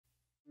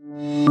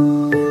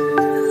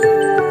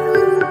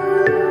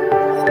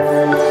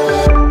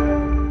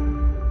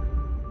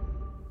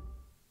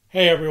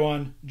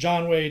everyone,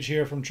 John Wage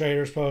here from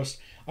TradersPost.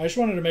 I just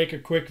wanted to make a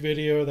quick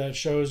video that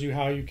shows you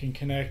how you can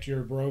connect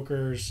your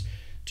brokers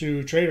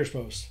to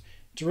TradersPost.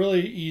 It's a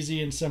really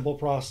easy and simple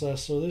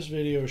process, so this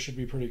video should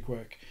be pretty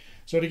quick.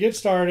 So to get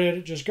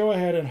started, just go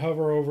ahead and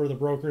hover over the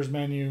brokers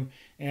menu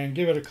and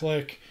give it a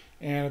click.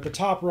 And at the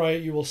top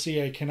right, you will see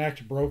a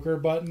Connect Broker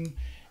button.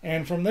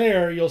 And from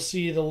there, you'll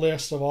see the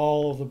list of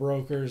all of the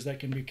brokers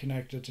that can be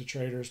connected to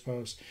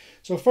TradersPost.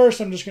 So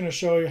first, I'm just going to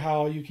show you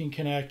how you can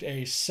connect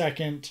a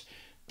second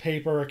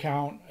paper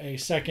account, a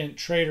second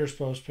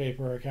TradersPost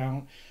paper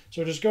account.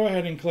 So just go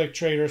ahead and click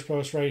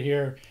TradersPost right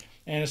here.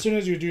 And as soon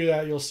as you do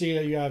that, you'll see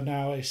that you have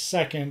now a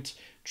second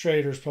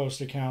TradersPost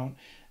account.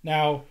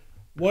 Now,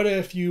 what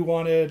if you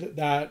wanted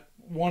that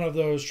one of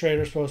those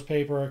TradersPost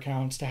paper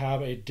accounts to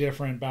have a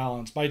different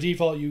balance? By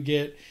default, you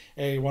get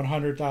a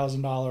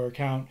 $100,000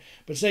 account,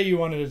 but say you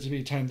wanted it to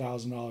be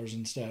 $10,000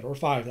 instead, or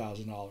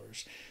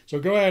 $5,000. So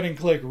go ahead and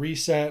click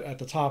Reset at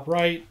the top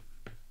right,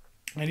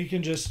 and you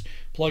can just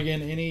plug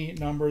in any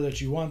number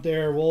that you want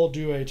there. We'll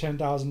do a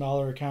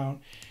 $10,000 account,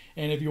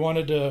 and if you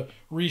wanted to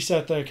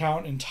reset the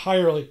account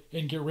entirely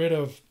and get rid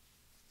of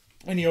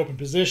any open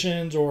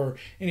positions or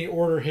any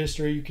order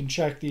history, you can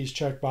check these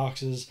check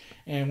boxes,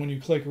 and when you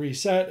click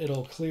reset,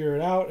 it'll clear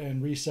it out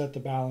and reset the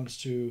balance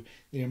to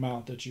the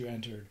amount that you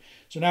entered.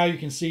 So now you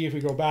can see, if we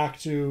go back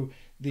to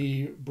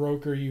the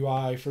broker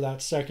UI for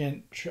that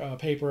second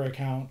paper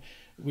account,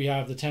 we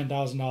have the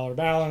 $10,000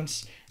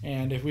 balance,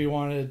 and if we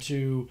wanted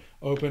to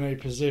open a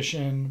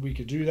position, we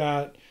could do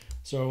that.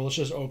 So let's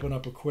just open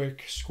up a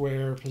quick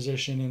square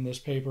position in this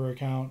paper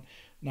account.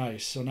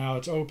 Nice. So now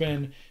it's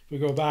open. If we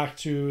go back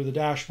to the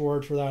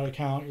dashboard for that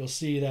account, you'll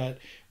see that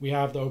we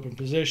have the open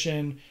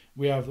position,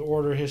 we have the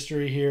order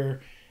history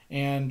here,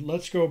 and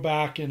let's go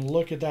back and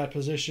look at that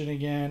position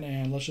again,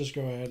 and let's just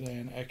go ahead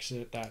and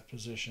exit that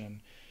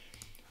position.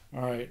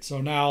 All right,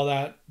 so now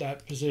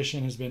that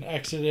position has been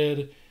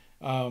exited.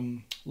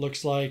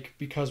 Looks like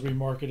because we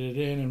marketed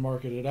in and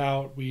marketed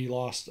out, we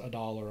lost $1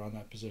 on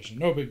that position.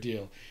 No big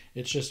deal.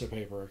 It's just a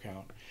paper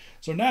account.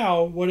 So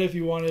now, what if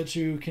you wanted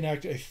to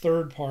connect a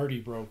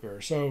third-party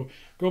broker? So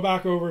go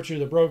back over to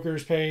the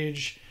brokers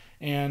page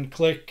and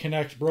click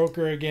Connect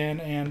Broker again.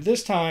 And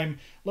this time,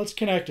 let's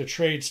connect a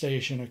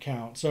TradeStation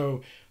account.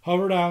 So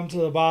hover down to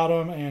the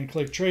bottom and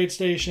click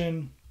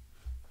TradeStation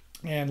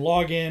and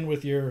log in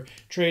with your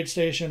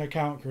TradeStation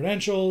account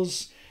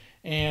credentials.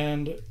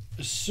 And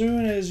as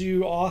soon as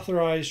you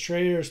authorize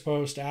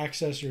TradersPost to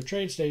access your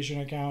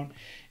TradeStation account,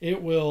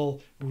 it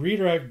will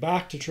redirect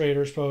back to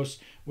TradersPost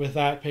with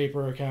that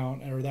paper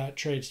account or that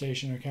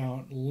TradeStation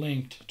account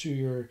linked to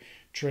your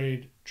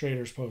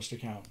TradersPost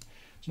account.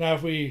 So now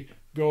if we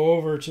go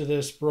over to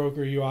this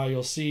broker UI,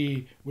 you'll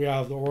see we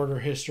have the order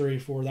history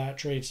for that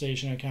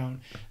TradeStation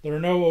account. There are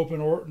no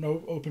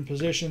open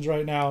positions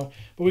right now,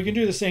 but we can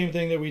do the same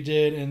thing that we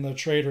did in the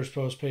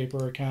TradersPost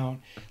paper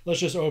account. Let's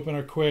just open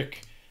a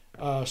quick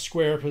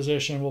square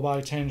position. We'll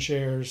buy 10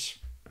 shares.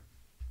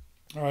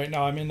 All right,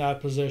 now I'm in that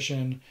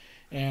position,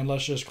 and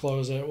let's just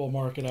close it. We'll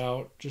mark it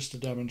out just to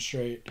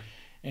demonstrate.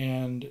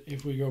 And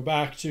if we go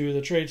back to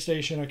the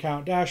TradeStation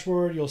account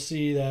dashboard, you'll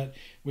see that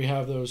we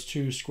have those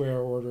two square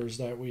orders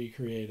that we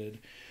created.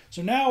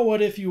 So now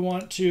what if you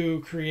want to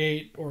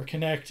create or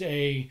connect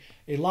a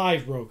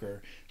live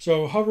broker?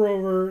 So hover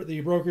over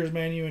the brokers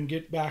menu and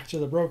get back to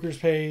the brokers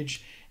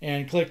page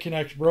and click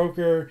Connect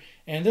Broker.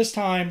 And this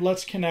time,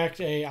 let's connect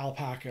a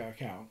Alpaca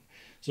account.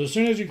 So as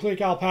soon as you click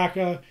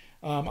Alpaca,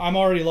 I'm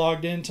already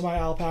logged into my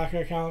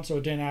Alpaca account, so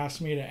it didn't ask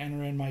me to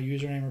enter in my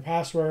username or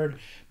password,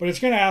 but it's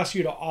going to ask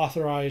you to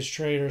authorize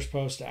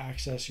TradersPost to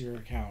access your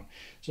account.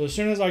 So as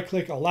soon as I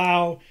click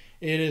Allow,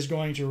 it is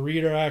going to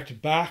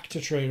redirect back to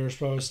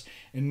TradersPost,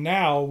 and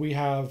now we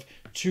have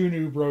two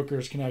new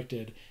brokers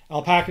connected.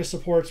 Alpaca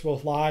supports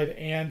both live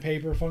and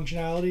paper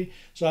functionality,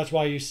 so that's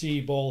why you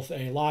see both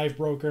a live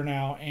broker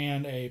now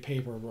and a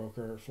paper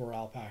broker for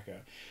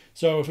Alpaca.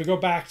 So if we go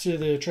back to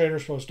the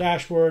TradersPost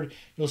dashboard,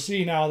 you'll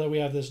see now that we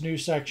have this new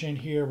section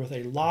here with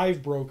a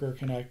live broker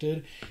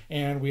connected,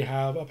 and we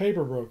have a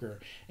paper broker.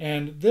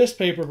 And this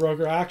paper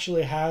broker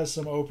actually has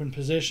some open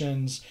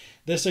positions.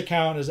 This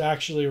account is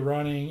actually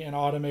running an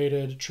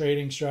automated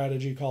trading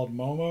strategy called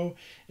Momo.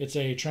 It's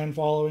a trend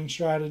following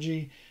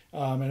strategy.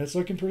 And it's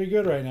looking pretty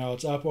good right now.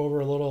 It's up over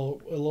a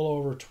little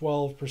over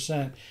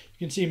 12%. You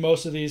can see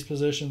most of these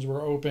positions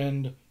were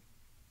opened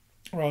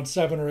around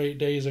 7 or 8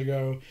 days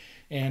ago,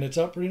 and it's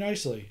up pretty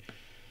nicely.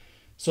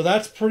 So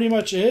that's pretty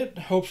much it.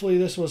 Hopefully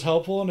this was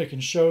helpful, and it can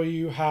show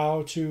you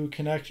how to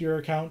connect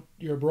your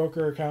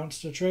broker accounts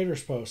to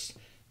TradersPost.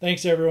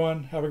 Thanks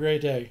everyone. Have a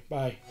great day.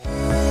 Bye.